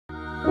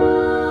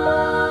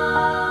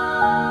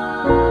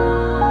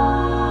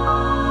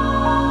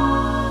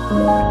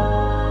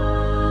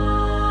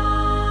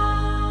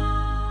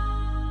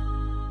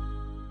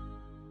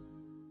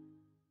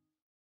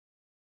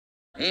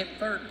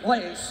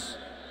place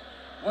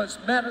was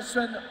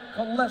Madison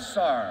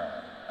Kolesar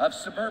of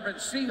Suburban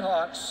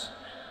Seahawks.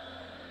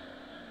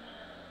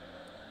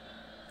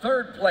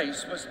 Third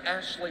place was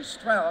Ashley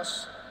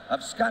Strauss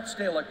of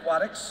Scottsdale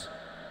Aquatics.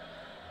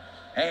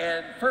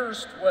 And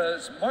first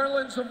was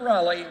Marlins of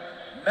Raleigh,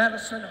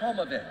 Madison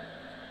Homovic.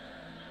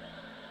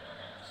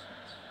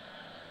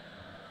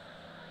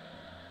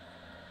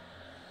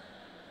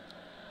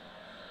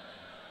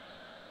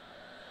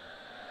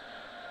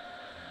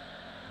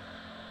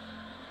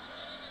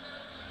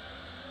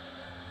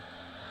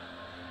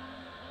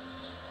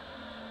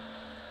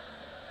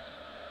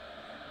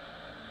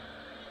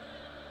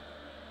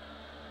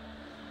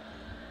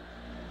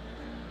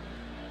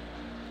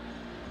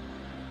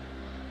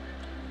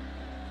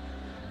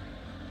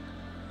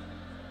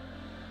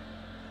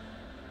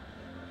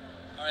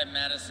 All right,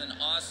 Madison,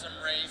 awesome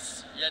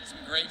race. You had some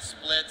great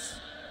splits.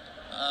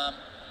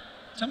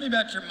 Tell me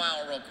about your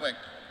mile real quick.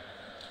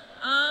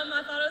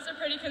 I thought it was a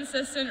pretty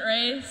consistent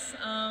race.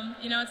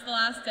 You know, it's the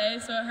last day,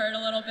 so it hurt a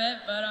little bit,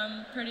 but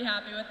I'm pretty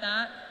happy with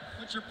that.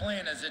 What's your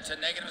plan? Is it to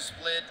negative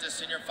split, to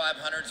senior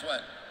 500s,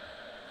 what?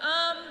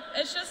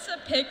 It's just to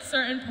pick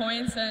certain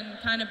points and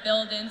kind of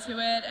build into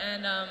it,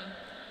 and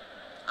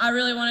I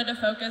really wanted to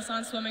focus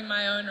on swimming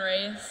my own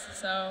race,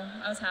 so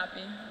I was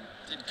happy.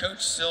 Did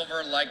Coach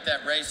Silver like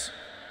that race?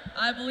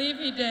 I believe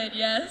he did,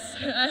 yes.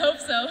 I hope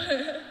so.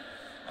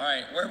 All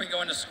right, where are we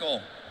going to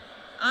school?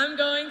 I'm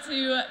going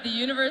to the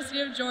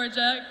University of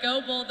Georgia. Go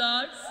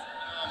Bulldogs.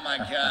 Oh my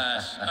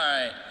gosh. All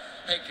right.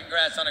 Hey,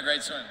 congrats on a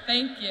great swim.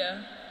 Thank you.